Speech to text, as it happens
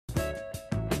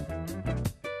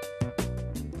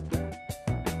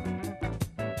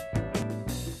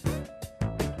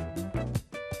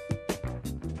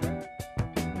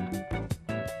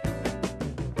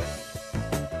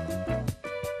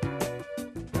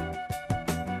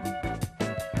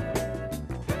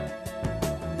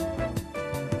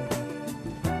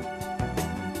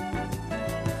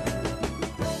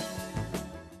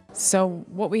so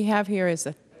what we have here is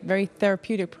a very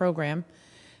therapeutic program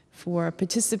for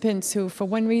participants who, for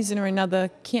one reason or another,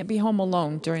 can't be home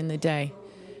alone during the day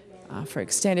for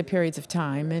extended periods of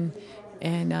time.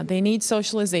 And they need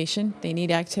socialization, they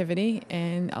need activity,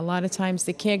 and a lot of times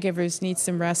the caregivers need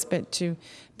some respite to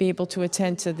be able to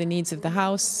attend to the needs of the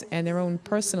house and their own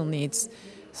personal needs.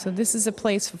 So this is a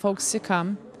place for folks to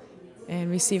come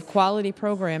and receive quality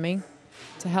programming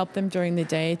to help them during the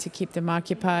day, to keep them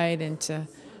occupied, and to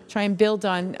try and build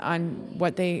on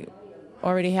what they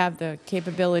already have the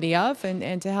capability of,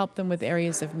 and to help them with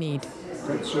areas of need.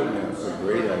 That's certainly a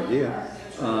great idea.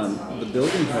 The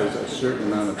building has a certain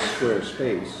amount of square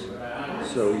space,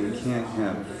 so you can't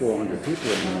have 400 people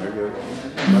in there. You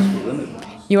must be limited.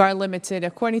 You are limited.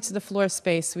 According to the floor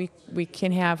space, we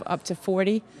can have up to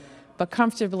 40, but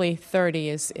comfortably 30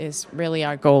 is really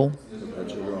our goal.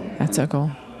 That's your goal. That's our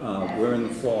goal. We're in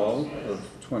the fall of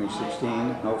 2016.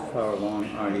 How far along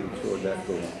are you toward that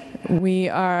goal? We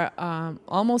are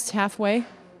almost halfway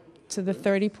to the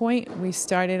 30 point. We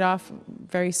started off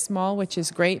very small, which is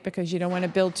great because you don't want to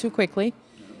build too quickly,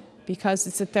 because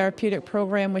it's a therapeutic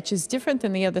program which is different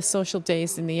than the other social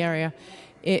days in the area.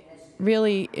 It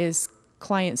really is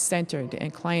client-centered,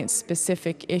 and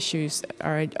client-specific issues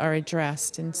are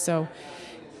addressed. And so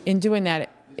in doing that,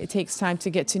 it takes time to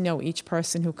get to know each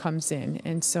person who comes in.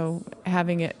 And so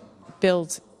having it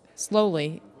build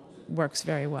slowly works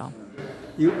very well.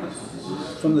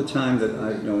 From the time that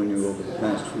I've known you over the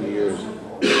past few years,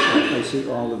 I see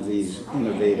all of these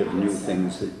innovative new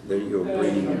things that you're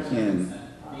bringing in,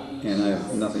 and I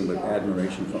have nothing but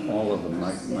admiration for all of them.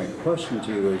 My question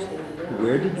to you is,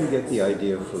 where did you get the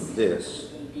idea for this,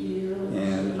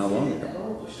 and how long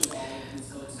ago?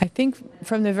 I think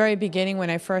from the very beginning, when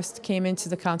I first came into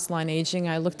the Council on Aging,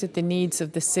 I looked at the needs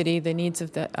of the city, the needs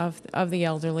of the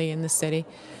elderly in the city.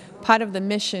 Part of the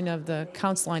mission of the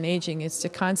Council on Aging is to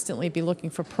constantly be looking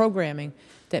for programming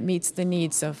that meets the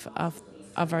needs of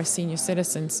our senior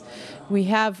citizens. We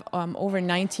have over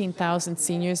 19,000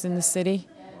 seniors in the city,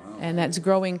 and that's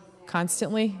growing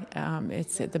constantly.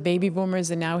 The baby boomers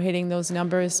are now hitting those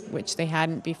numbers, which they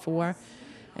hadn't before.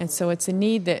 And so it's a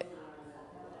need that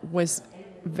was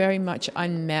very much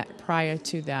unmet prior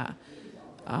to that.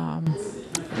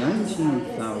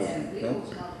 19,000.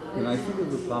 When I think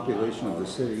of the population of the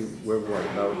city, we're what,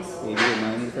 about 80 or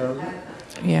 90,000?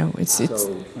 Yeah, So,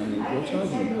 I mean, we're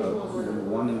talking about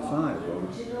 1 in 5 or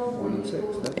 1 in 6.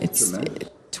 That's tremendous.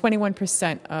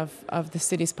 21% of the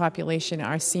city's population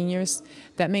are seniors.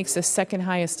 That makes us second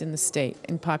highest in the state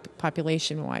in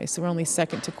population-wise. So we're only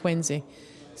second to Quincy.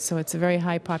 So it's a very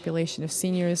high population of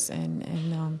seniors, and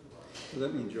so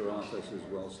that means your office is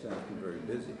well-staffed and very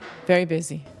busy. Very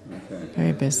busy. Okay.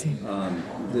 Very busy.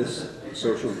 This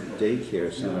social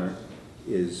daycare center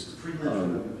is,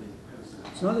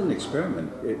 it's not an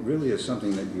experiment. It really is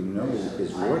something that you know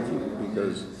is working,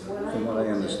 because from what I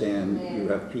understand, you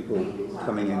have people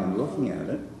coming in and looking at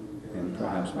it and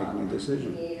perhaps making a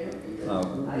decision.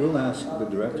 We'll ask the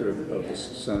director of the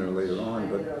center later on,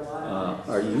 but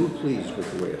are you pleased with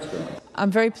the way it's going? I'm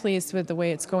very pleased with the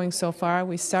way it's going so far.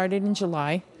 We started in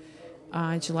July.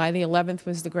 July the 11th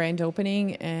was the grand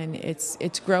opening, and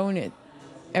it's grown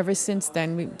ever since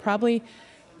then. We probably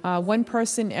one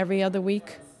person every other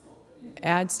week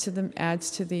adds to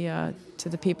the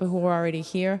people who are already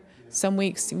here. Some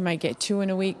weeks you might get 2 in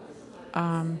a week,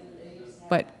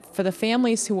 but for the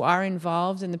families who are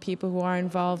involved and the people who are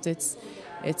involved, it's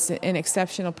an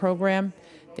exceptional program.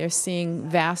 They're seeing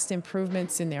vast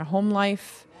improvements in their home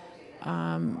life,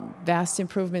 vast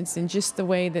improvements in just the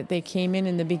way that they came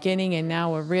in the beginning, and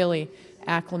now are really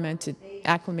acclimated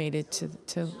to.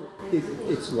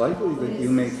 It's likely that you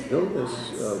may fill this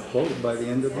quota by the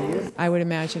end of the year. I would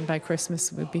imagine by Christmas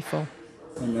it would be full.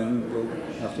 And then we'll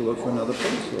have to look for another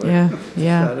place, right?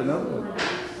 Yeah. Start another one.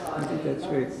 I think that's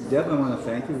great. Deb, I want to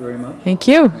thank you very much. Thank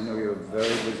you. I know you're a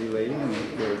very busy lady, and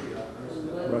you're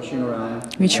rushing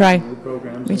around. We try. New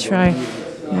programs. We try.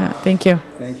 Yeah, thank you.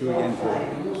 Thank you again for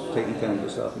taking time to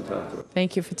stop and talk to us.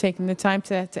 Thank you for taking the time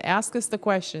to ask us the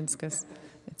questions, because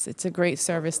it's a great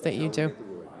service that you do.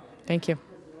 Thank you.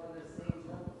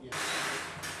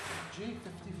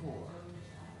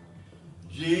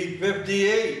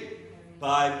 G58,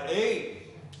 58.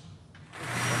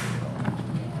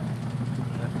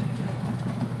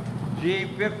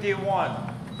 G51.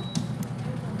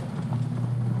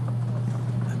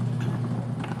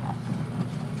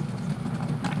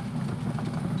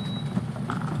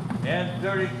 And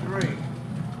 33.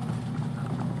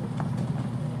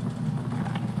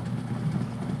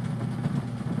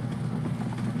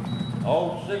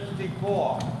 Oh,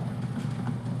 64.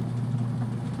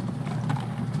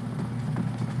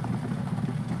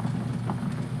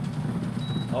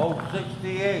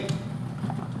 068.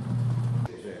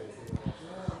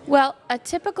 Well, a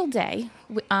typical day,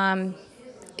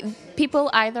 people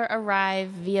either arrive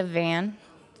via van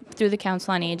through the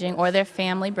Council on Aging or their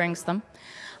family brings them.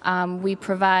 We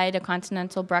provide a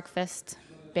continental breakfast,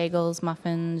 bagels,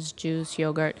 muffins, juice,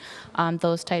 yogurt,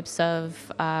 those types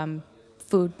of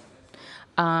food.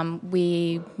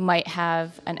 We might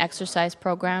have an exercise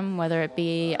program, whether it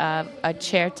be a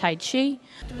chair tai chi.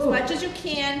 As much as you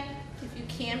can. If you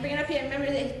can, bring it up here. Remember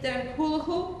the hula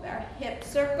hoop, our hip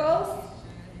circles.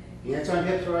 Hands on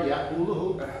hips, right? Yeah, hula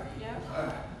hoop. We're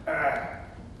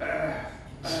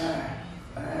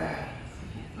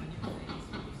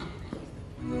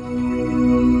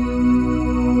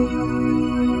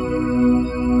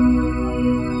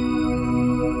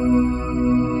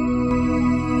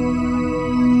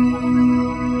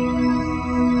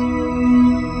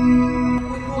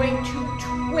going to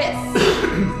twist.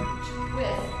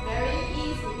 Twist. Very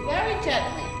easy. Very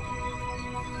gently.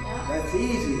 Yeah. That's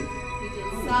easy. We did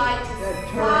side to That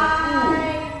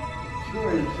side.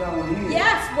 turn down here.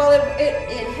 Yes, well,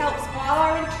 it helps all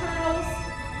our internals,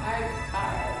 our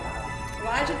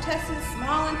large intestine,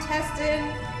 small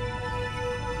intestine,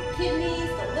 kidneys,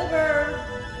 the liver,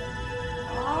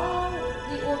 all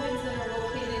the organs that are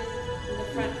located in the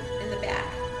front and the back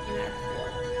in our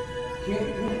core.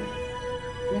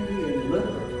 Kidney and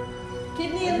liver.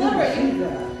 Kidney and I liver, never see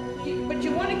that. but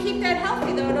you want to keep that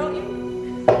healthy though, don't you?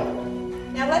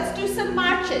 Now let's do some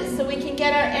marches so we can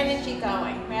get our energy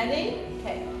going. Ready?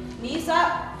 Okay. Knees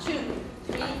up. 2,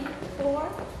 3, 4,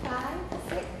 5,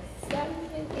 6, 7,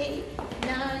 8,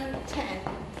 9, 10.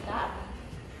 Stop.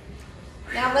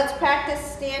 Now let's practice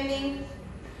standing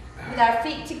with our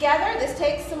feet together. This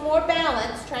takes some more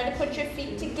balance. Try to put your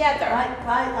feet together.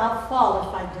 I'll fall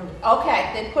if I do.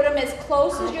 Okay, then put them as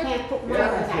close as I you can't put mine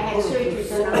because I had surgery,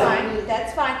 so That's fine.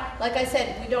 That's fine. Like I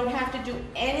said, we don't have to do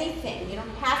anything. You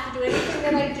don't have to do anything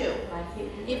that I do.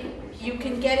 If you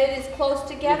can get it as close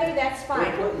together, that's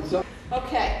fine.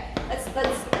 Okay, let's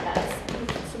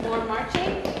some more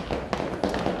marching.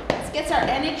 Let's get our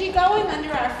energy going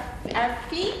under our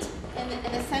feet and in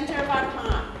the center of our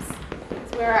palms.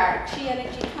 It's where our chi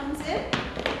energy comes in.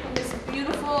 On this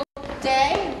beautiful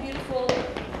day, beautiful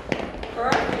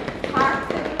earth, park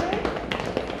that we're in.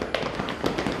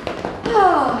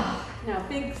 Oh, now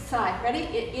big sigh. Ready?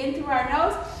 In through our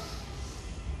nose.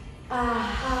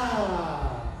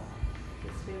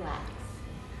 Just relax.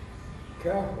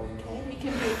 Careful. Okay, we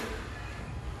can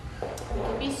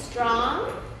be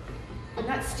strong, but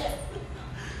not stiff.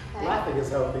 Okay. Laughing is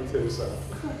healthy too, so.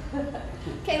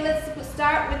 Okay, let's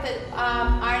start with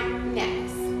our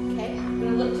necks. Okay, we're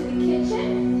gonna look to the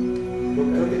kitchen. Look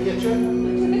to the kitchen.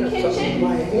 Look to the kitchen.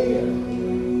 My hair.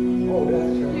 Oh,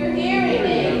 that's right. Your hearing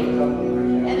aid.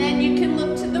 And then you can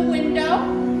look to the window.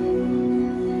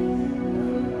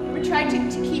 We're trying to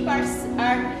keep our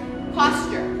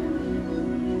posture.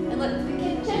 And look to the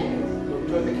kitchen. Look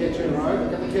to the kitchen, right?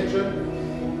 Look at the kitchen.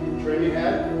 Turn your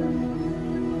head.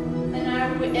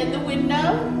 And the window.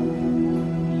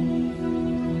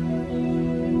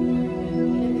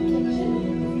 In the kitchen.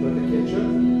 Look at the kitchen.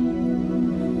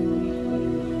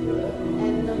 Good.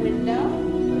 And the window.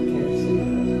 I can't see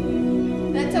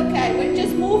that. That's okay. We're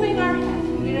just moving our head.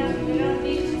 We don't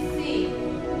need to see.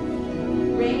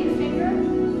 Ring finger.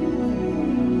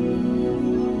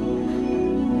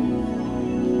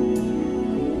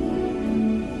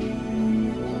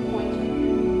 Pointer.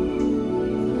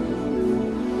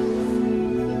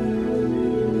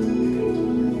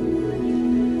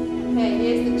 Okay,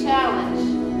 here's the challenge.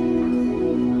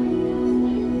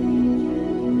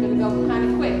 I'm gonna go kind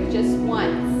of quick, just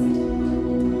once.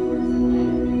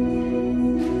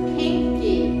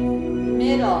 Pinky,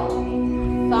 middle,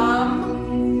 thumb,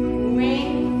 ring,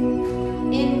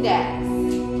 index.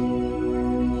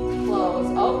 Close,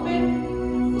 open,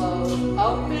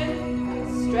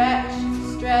 stretch,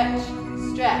 stretch,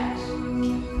 stretch.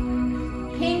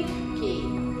 Pinky,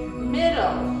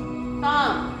 middle,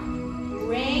 thumb,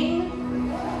 ring,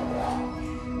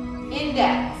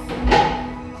 index.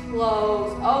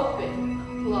 Close, open,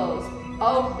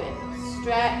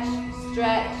 stretch,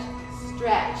 stretch,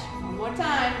 stretch. One more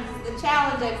time, this is the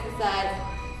challenge exercise.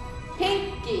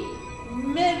 Pinky,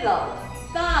 middle,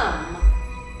 thumb,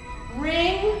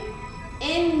 ring,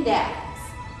 index.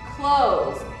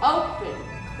 Close, open,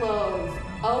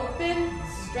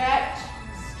 stretch,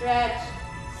 stretch,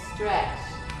 stretch.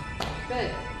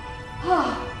 Good.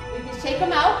 We can shake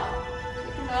them out.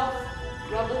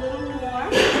 Rub a little more.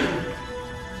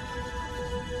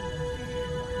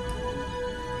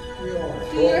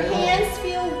 Do your hands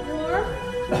feel warm?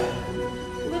 A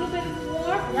little bit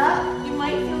warm? Yeah. You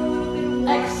might feel a little bit of warm.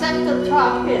 just the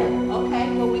top here.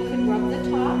 Okay, well, we could rub the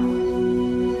top. And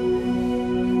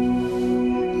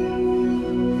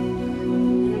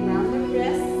around the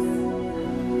wrists.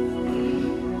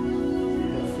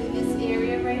 See this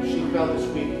area right She here? fell this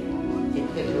week. It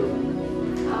hit her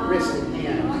wrist and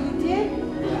hand. Oh, you did?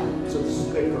 Yeah, so this is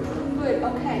good for her. Good,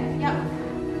 okay, yep.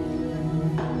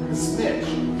 A snitch.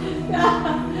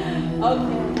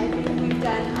 Okay, I think we've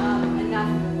done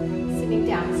enough sitting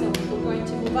down, so we're going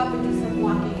to move up and do some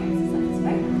walking exercises,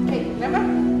 right? Okay, remember?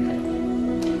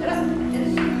 Get up,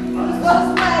 and close those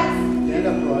legs. Stand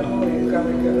up, Roy. Oh, you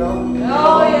gotta get up.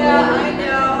 Oh, yeah, I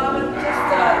know, I'm just,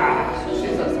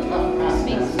 She's a tough ass.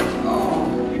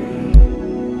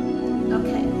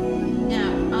 Okay, now,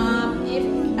 if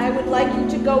I would like you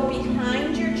to go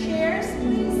behind your chairs,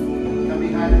 please, Come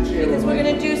behind the chair. because we're Roy.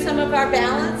 gonna do some of our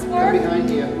balance Come work. behind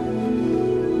here.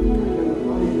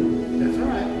 That's all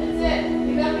right. That's it,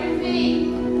 pick up your feet.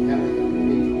 You have to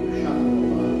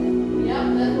shuffle. Yep,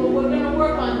 that's what we're gonna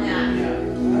work on that. Yeah.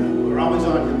 We're always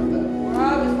on him with that. We're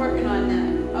always working on that.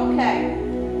 Okay.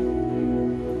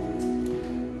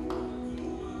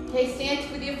 Okay, stand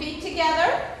with your feet together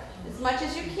as much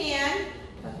as you can.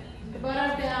 Think about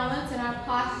our balance and our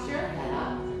posture. Head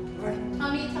up.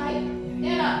 Tummy tight.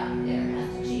 Head up. There,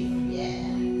 that's chief. Yeah.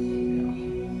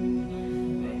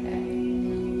 Okay.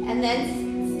 And then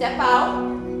step out.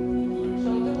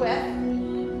 Shoulder width.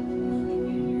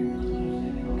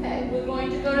 Okay, we're going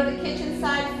to go to the kitchen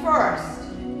side first.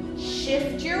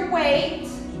 Shift your weight.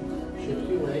 Shift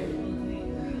your weight.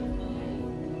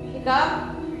 Pick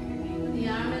up the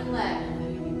arm and leg.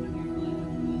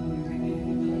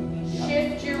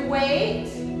 Shift your weight.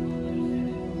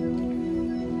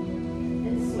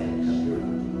 And switch.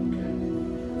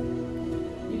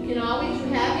 You can always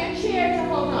have your chair to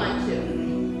hold on to.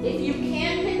 If you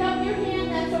can pick up your hand,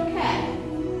 that's okay.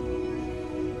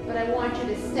 But I want you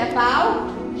to step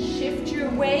out, shift your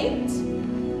weight,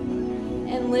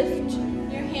 and lift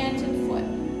your hands and foot.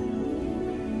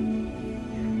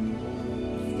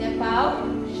 Step out,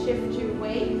 shift your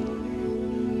weight.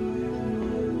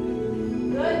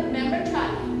 Good, remember, try,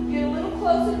 get a little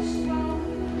closer to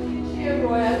your chair,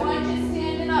 Roy. I want you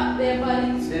standing up there,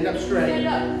 buddy. Stand up straight. Stand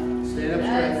up. Stand up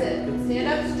That's straight. it. Stand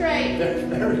up straight. Very,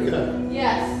 very good.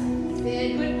 Yes.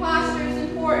 Stand, good posture is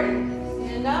important.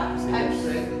 Stand up. Stand up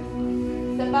straight.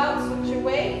 Step out, switch your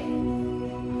weight.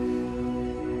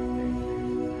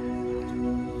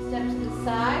 Step to the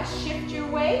side, shift your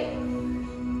weight.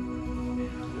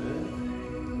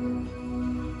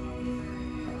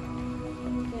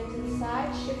 Stand to the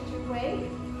side, shift your weight.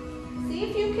 See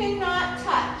if you cannot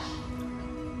touch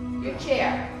your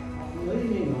chair. I'm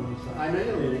leaning on the I side. know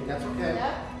you're leaning. That's okay.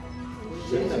 Yep.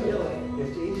 It's easier.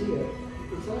 It's easier.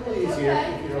 It's a little It's easier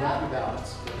okay. if you don't Yeah. have your balance.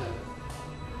 Go ahead.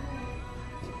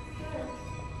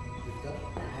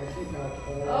 I think I'll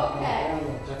fall off my Okay.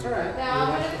 balance. That's all right. Now I'm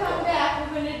going to come back.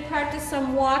 We're going to practice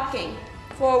some walking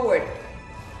forward.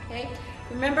 Okay?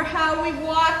 Remember how we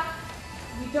walk?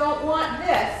 We don't want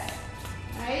this,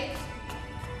 right?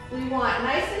 We want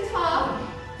nice and tall,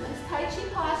 nice Tai Chi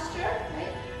posture,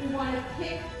 right? We want to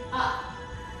pick up,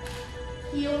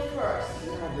 heel first.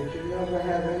 Yeah, but you never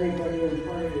have anybody in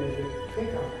front of you to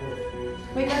pick up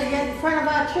with. We gotta get in front of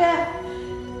our chair.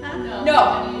 Huh?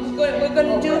 No, we're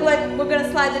going to do like, we're going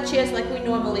to slide the chairs like we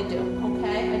normally do,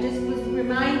 okay? I just was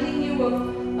reminding you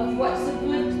of what's a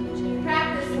good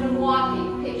practice when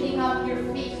walking, picking up your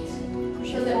feet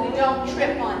so that we don't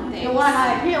trip on things. You want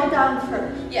our heel down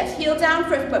first. Yes, heel down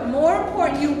first, but more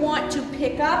important, you want to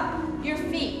pick up your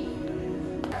feet.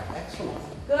 Excellent.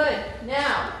 Good.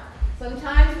 Now,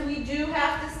 sometimes we do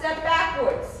have to step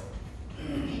backwards.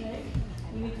 Okay?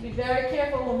 You need to be very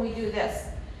careful when we do this.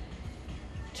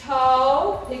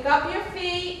 Toe, pick up your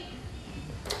feet.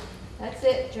 That's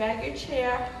it. Drag your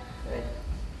chair. Good.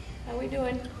 How we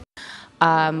doing?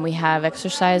 We have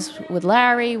exercise with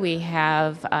Larry. We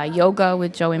have yoga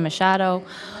with Joey Machado,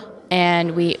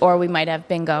 and we might have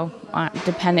bingo,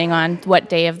 depending on what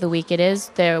day of the week it is.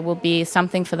 There will be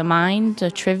something for the mind, a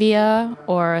trivia,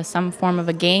 or some form of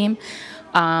a game.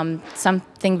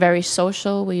 Something very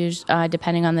social.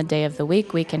 Depending on the day of the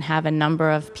week, we can have a number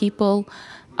of people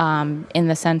in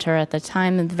the center at the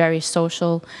time. A very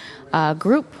social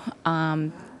group.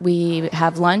 We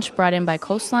have lunch brought in by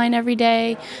Coastline every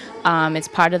day. It's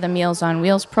part of the Meals on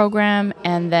Wheels program.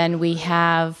 And then we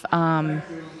have a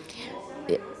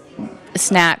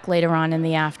snack later on in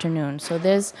the afternoon. So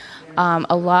there's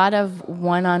a lot of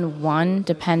one-on-one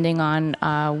depending on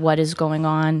what is going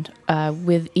on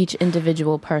with each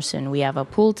individual person. We have a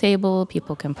pool table.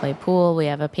 People can play pool. We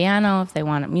have a piano if they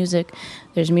want music.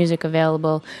 There's music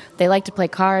available. They like to play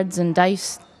cards and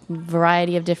dice.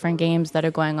 variety of different games that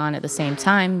are going on at the same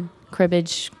time.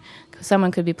 Cribbage,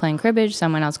 someone could be playing cribbage,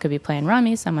 someone else could be playing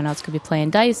rummy, someone else could be playing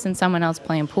dice, and someone else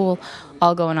playing pool,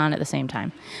 all going on at the same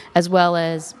time. As well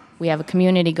as we have a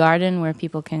community garden where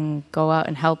people can go out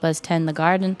and help us tend the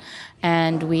garden,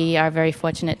 and we are very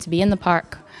fortunate to be in the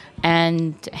park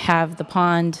and have the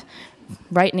pond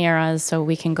right near us, so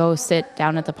we can go sit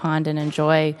down at the pond and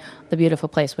enjoy the beautiful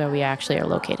place where we actually are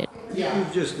located.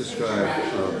 You've just described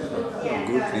a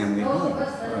good family home.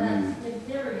 I mean,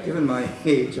 given my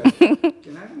age,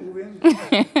 can I move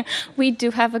in? We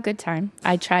do have a good time.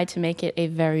 I try to make it a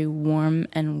very warm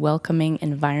and welcoming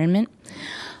environment,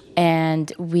 and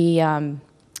we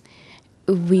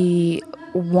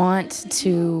want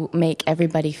to make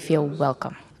everybody feel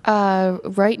welcome.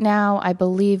 Right now, I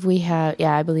believe we have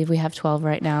 12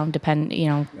 right now.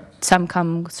 Some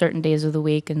come certain days of the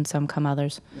week and some come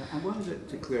others. Yeah, I wanted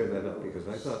to clear that up because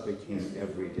I thought they came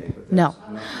every day, but No.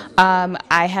 that's not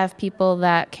I have people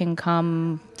that can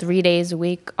come 3 days a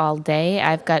week all day.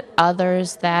 I've got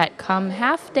others that come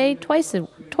half day twice a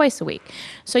week.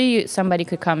 So somebody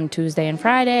could come Tuesday and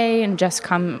Friday and just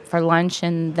come for lunch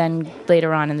and then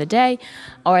later on in the day,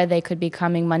 or they could be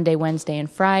coming Monday, Wednesday,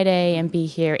 and Friday and be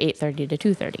here 8:30 to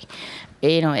 2:30.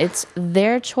 It's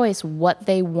their choice what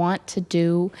they want to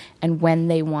do and when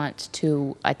they want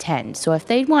to attend. So if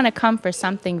they want to come for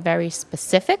something very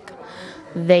specific,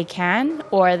 they can,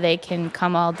 or they can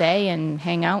come all day and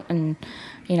hang out and,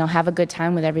 have a good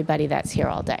time with everybody that's here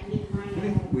all day. I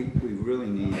think we really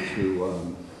need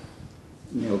to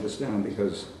nail this down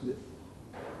because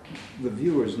the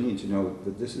viewers need to know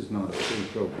that this is not a free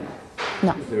program.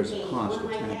 No. There's a cost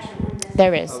attached to it.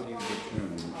 There is. How do you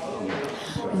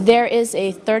determine? There is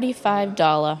a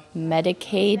 $35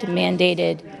 Medicaid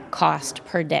mandated cost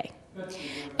per day.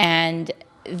 And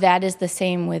that is the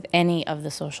same with any of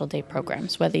the social day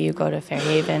programs, whether you go to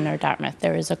Fairhaven or Dartmouth.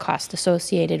 There is a cost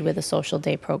associated with a social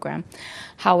day program.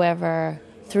 However,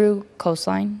 through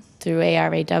Coastline, through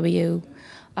ARAW,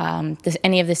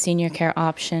 any of the senior care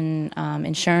option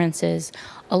insurances,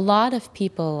 a lot of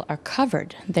people are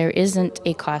covered. There isn't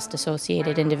a cost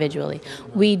associated individually.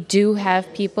 We do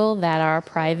have people that are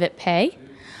private pay,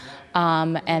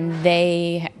 and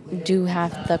they do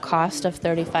have the cost of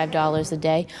 $35 a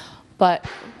day. But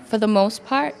for the most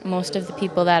part, most of the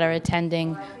people that are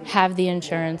attending have the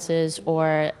insurances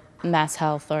or Mass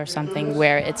Health or something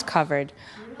where it's covered.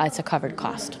 It's a covered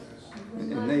cost.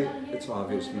 And it's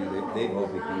obvious to me they've all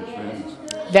become friends.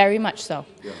 Very much so.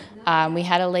 Yeah. We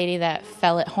had a lady that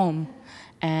fell at home,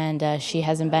 and she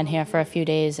hasn't been here for a few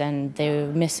days, and they're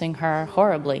missing her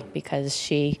horribly because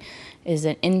she is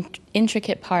an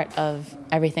intricate part of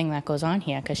everything that goes on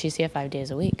here because she's here 5 days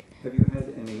a week. Have you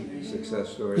had any success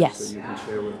stories Yes. that you can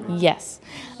share with me? Yes,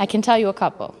 I can tell you a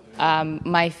couple.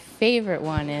 My favorite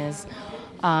one is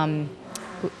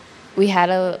we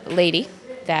had a lady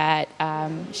that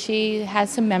she has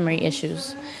some memory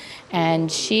issues,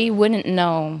 and she wouldn't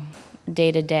know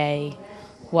day to day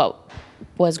what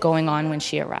was going on when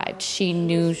she arrived. She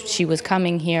knew she was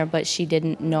coming here, but she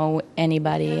didn't know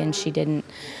anybody, and she didn't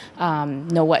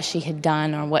know what she had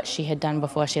done or what she had done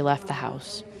before she left the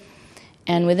house.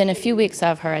 And within a few weeks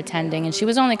of her attending, and she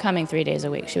was only coming 3 days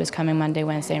a week, she was coming Monday,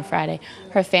 Wednesday, and Friday,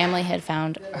 her family had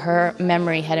found her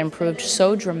memory had improved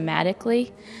so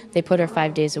dramatically, they put her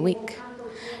 5 days a week.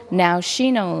 Now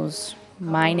she knows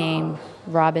my name,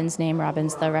 Robin's name.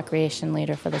 Robin's the recreation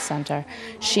leader for the center.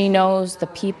 She knows the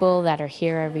people that are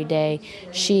here every day.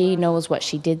 She knows what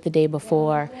she did the day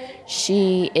before.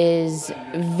 She is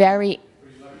very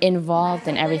involved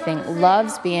in everything,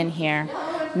 loves being here,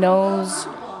 knows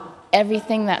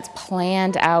everything that's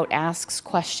planned out, asks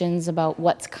questions about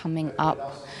what's coming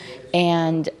up.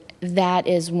 And that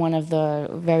is one of the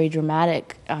very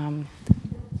dramatic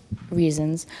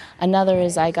reasons. Another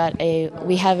is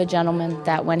we have a gentleman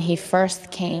that when he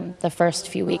first came, the first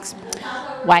few weeks,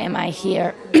 why am I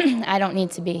here? I don't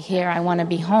need to be here, I want to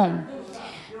be home.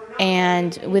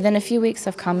 And within a few weeks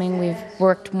of coming, we've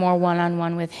worked more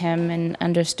one-on-one with him and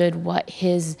understood what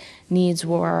his needs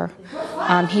were.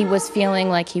 He was feeling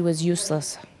like he was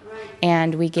useless,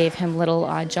 and we gave him little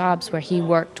odd jobs where he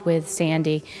worked with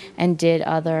Sandy and did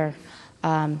other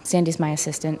Sandy's my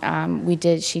assistant.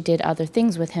 She did other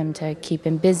things with him to keep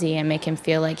him busy and make him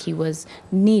feel like he was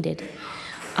needed.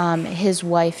 His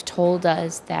wife told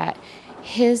us that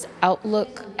his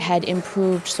outlook had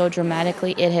improved so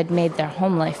dramatically it had made their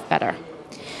home life better.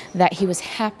 That he was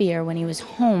happier when he was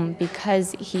home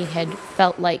because he had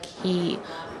felt like he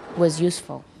was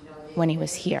useful when he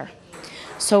was here.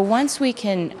 So once we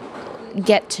can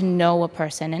get to know a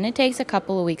person, and it takes a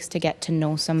couple of weeks to get to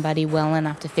know somebody well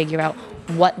enough to figure out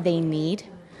what they need,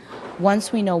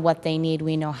 once we know what they need,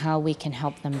 we know how we can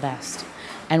help them best.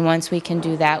 And once we can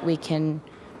do that, we can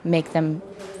make them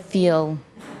feel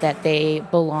that they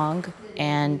belong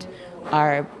and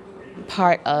are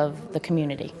part of the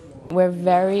community. We're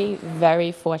very,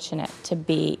 very fortunate to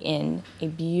be in a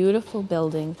beautiful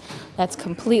building that's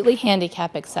completely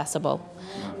handicap accessible.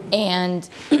 And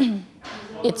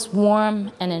it's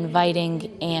warm and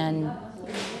inviting, and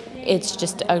it's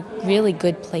just a really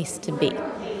good place to be. Okay.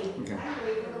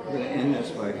 I'm going to end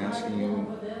this by asking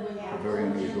you a very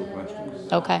unusual question.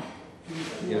 Okay.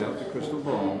 Get out the crystal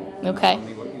ball. Okay. Tell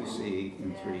me what you see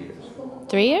in 3 years.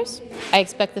 3 years? I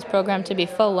expect this program to be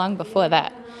full long before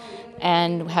that,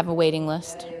 and have a waiting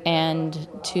list, and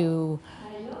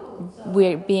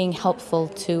we're being helpful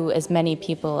to as many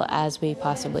people as we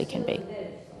possibly can be.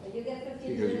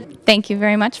 Thank you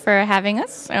very much for having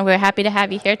us, and we're happy to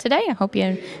have you here today. I hope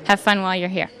you have fun while you're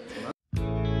here.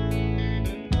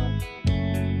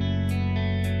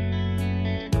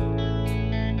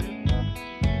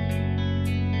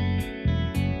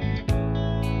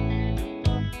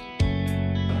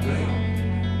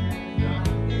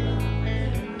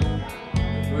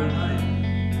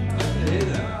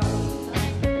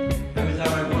 Every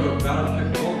time I go to a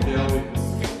battleship boat, they always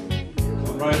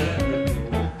come right in.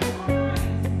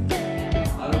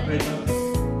 I don't pay nothing.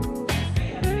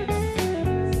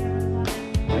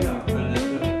 Yeah, but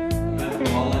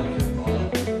it's all in.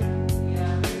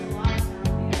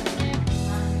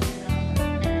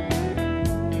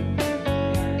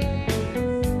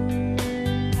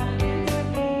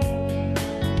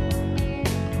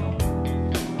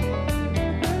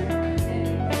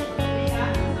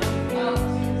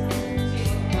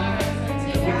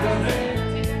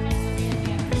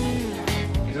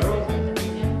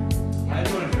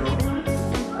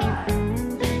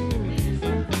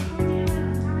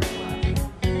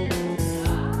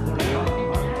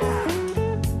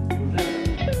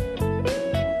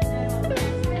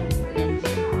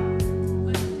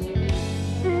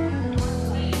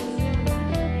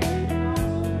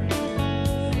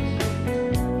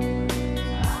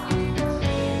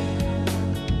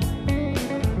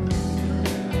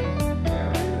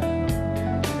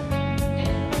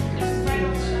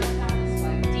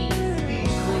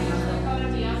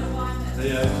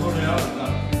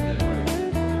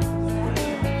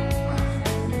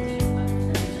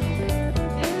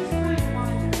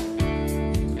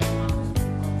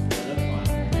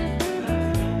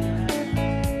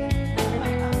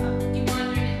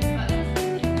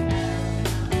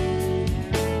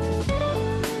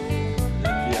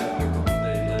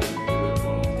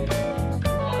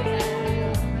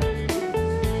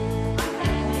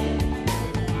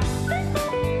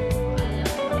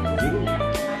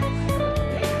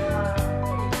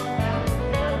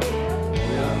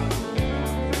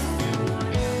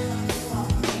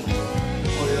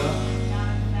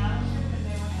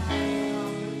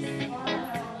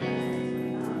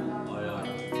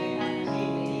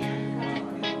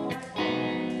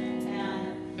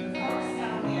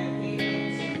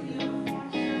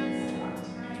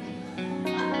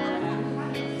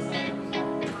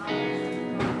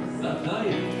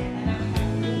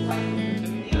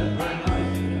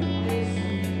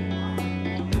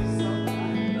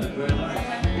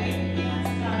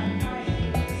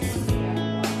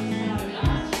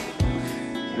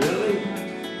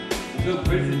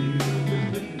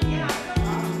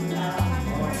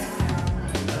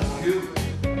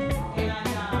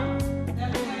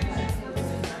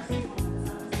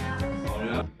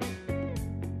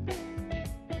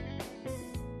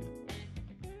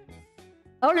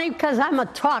 Only because I'm a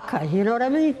talker, you know what I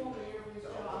mean?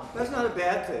 That's not a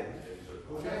bad thing.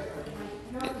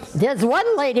 There's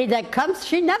one lady that comes,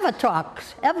 she never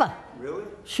talks, ever. Really?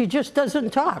 She just doesn't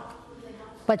talk.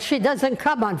 But she doesn't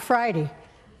come on Friday.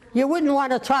 You wouldn't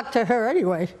want to talk to her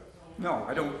anyway. No,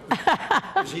 I don't.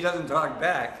 She doesn't talk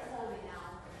back.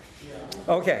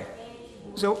 Okay.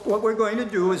 So what we're going to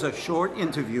do is a short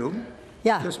interview.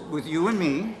 Yeah. Just with you and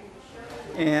me.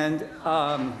 And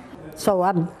So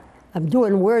I'm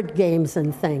doing word games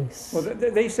and things. well,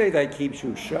 they say that keeps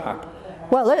you sharp.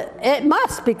 Well, it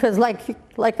must, because like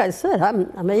I said,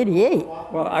 I'm 88.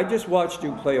 Well, I just watched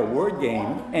you play a word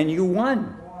game, and you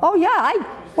won. Oh yeah,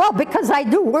 well, because I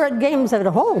do word games at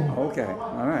home, Okay,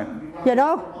 all right. you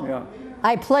know? Yeah.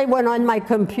 I play one on my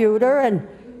computer, and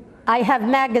I have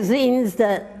magazines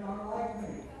that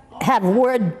have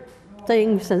word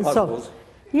things, and Puzzles. so,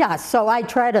 yeah, so I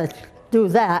try to do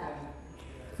that.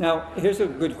 Now, here's a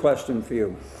good question for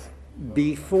you.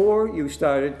 Before you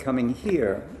started coming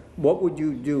here, what would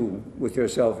you do with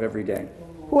yourself every day?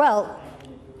 Well,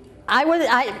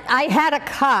 I had a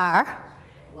car,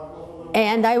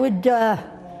 And I would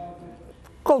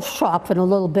go shopping a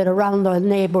little bit around the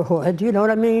neighborhood, you know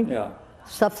what I mean? Yeah.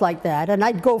 Stuff like that. And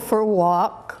I'd go for a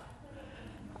walk.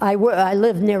 I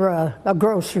live near a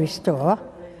grocery store,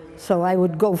 so I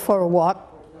would go for a walk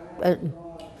and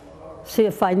see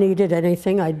if I needed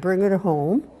anything. I'd bring it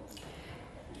home.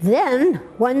 Then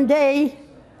one day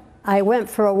I went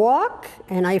for a walk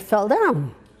and I fell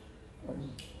down.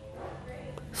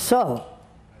 So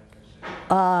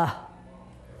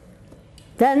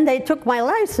then they took my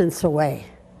license away,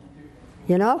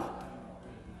 you know,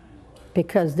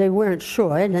 because they weren't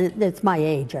sure, and it's my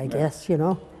age, I guess, you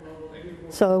know.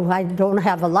 So I don't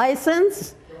have a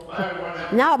license.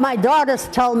 Now my daughters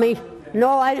tell me,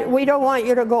 no, we don't want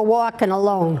you to go walking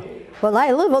alone. Well,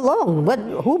 I live alone.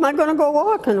 Who am I going to go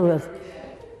walking with?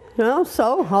 You know,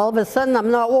 so all of a sudden I'm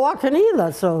not walking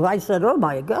either. So I said, oh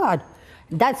my God.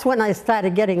 That's when I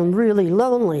started getting really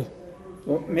lonely.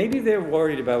 Well, maybe they're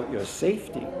worried about your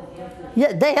safety.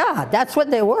 Yeah, they are. That's what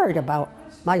they're worried about,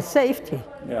 my safety.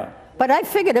 Yeah. But I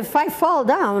figured if I fall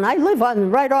down, I live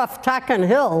right off Tarkin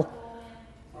Hill,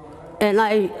 and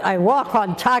I walk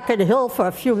on Tarkin Hill for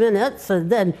a few minutes,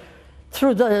 and then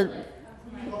through the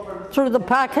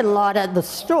parking lot at the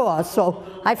store. So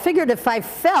I figured if I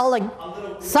fell, like,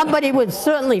 somebody would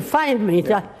certainly find me.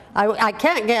 Yeah. I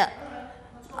can't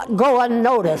go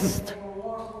unnoticed,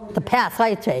 the path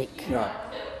I take. Yeah.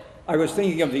 I was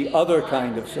thinking of the other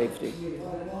kind of safety.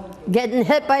 Getting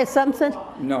hit by something?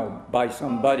 No, by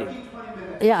somebody.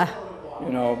 Yeah. You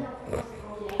know.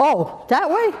 Oh, that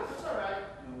way?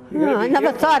 No, I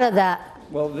never thought of that.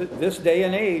 Well, this day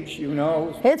and age, you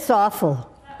know. It's awful.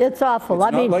 It's awful.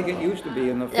 It's not like it used to be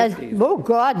in the 50s. Oh,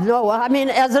 God, no. I mean,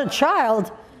 as a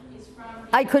child,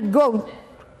 I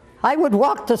would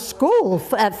walk to school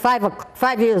at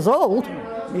 5 years old.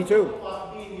 Me too.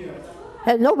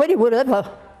 And nobody would ever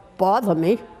bother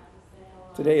me.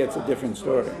 Today it's a different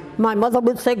story. My mother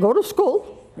would say, go to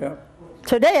school. Yeah.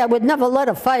 Today I would never let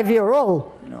a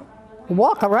 5-year-old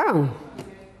walk around.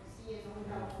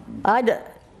 I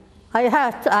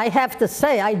have to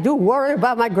say, I do worry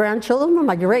about my grandchildren,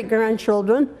 my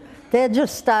great-grandchildren. They're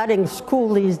just starting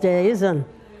school these days, and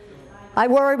I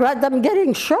worry about them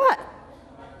getting shot.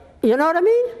 You know what I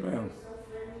mean? Yeah.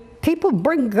 People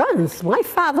bring guns. My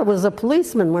father was a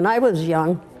policeman when I was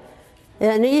young,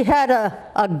 and he had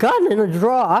a gun in a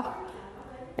drawer,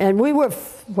 and we were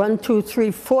 1, 2,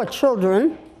 3, 4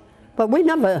 children, but we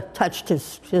never touched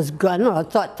his gun or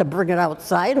thought to bring it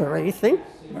outside or anything.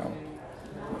 No.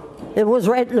 It was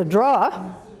right in the drawer.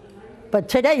 But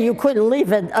today you couldn't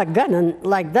leave a gun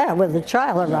like that with a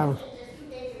child around.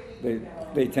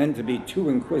 They tend to be too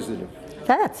inquisitive.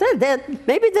 That's it.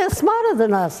 Maybe they're smarter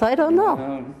than us. I don't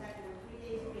know.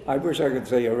 I wish I could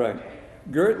say you're right.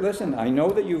 Gert, listen, I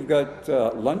know that you've got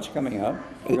lunch coming up.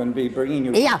 We're going to be bringing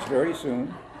you lunch very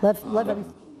soon.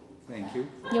 Thank you.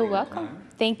 You're welcome.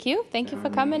 Thank you. Thank you for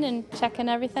coming and checking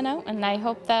everything out. And I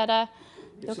hope that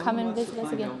you'll come and visit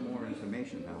us again. If someone wants to find out more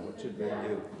information now, what should they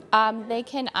do? They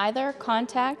can either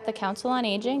contact the Council on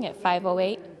Aging at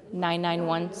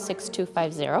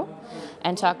 508-991-6250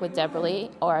 and talk with Deborah Lee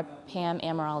or Pam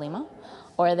Amaral Lima,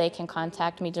 or they can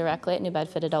contact me directly at New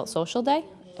Bedford Adult Social Day,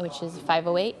 which is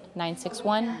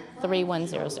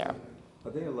 508-961-3100.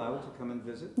 Are they allowed to come and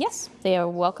visit? Yes, they are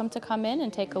welcome to come in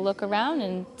and take a look around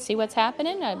and see what's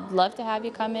happening. I'd love to have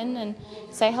you come in and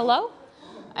say hello.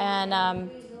 And The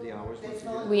hours once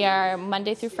again? we are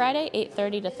Monday through Friday,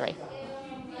 8:30 to 3.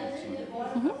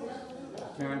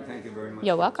 Karen, thank you very much. You're for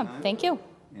your welcome. time. Thank you.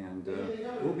 And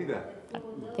we'll be back.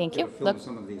 Thank you. Film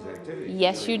some of these activities.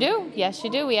 Yes, you do. Yes, you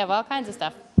do. We have all kinds of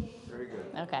stuff. Very good.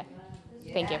 Okay.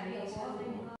 Thank you.